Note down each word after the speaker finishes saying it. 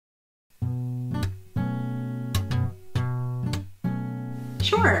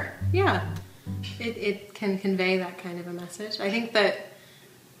Sure, yeah. It can convey that kind of a message. I think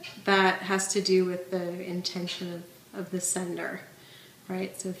that has to do with the intention of the sender,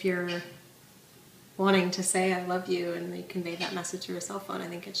 right? So if you're wanting to say I love you and they convey that message through a cell phone, I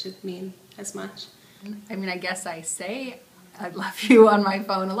think it should mean as much. I mean, I guess I say I love you on my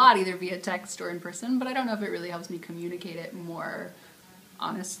phone a lot, either via text or in person, but I don't know if it really helps me communicate it more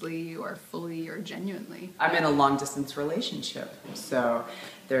honestly or fully or genuinely. I'm in a long-distance relationship, so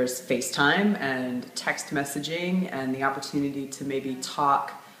there's FaceTime and text messaging and the opportunity to maybe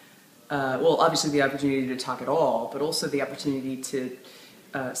talk, well, obviously the opportunity to talk at all, but also the opportunity to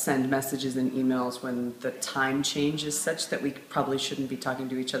send messages and emails when the time change is such that we probably shouldn't be talking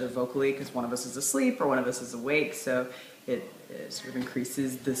to each other vocally because one of us is asleep or one of us is awake, so it sort of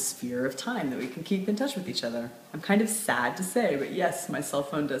increases the sphere of time that we can keep in touch with each other. I'm kind of sad to say, but yes, my cell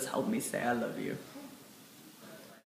phone does help me say I love you.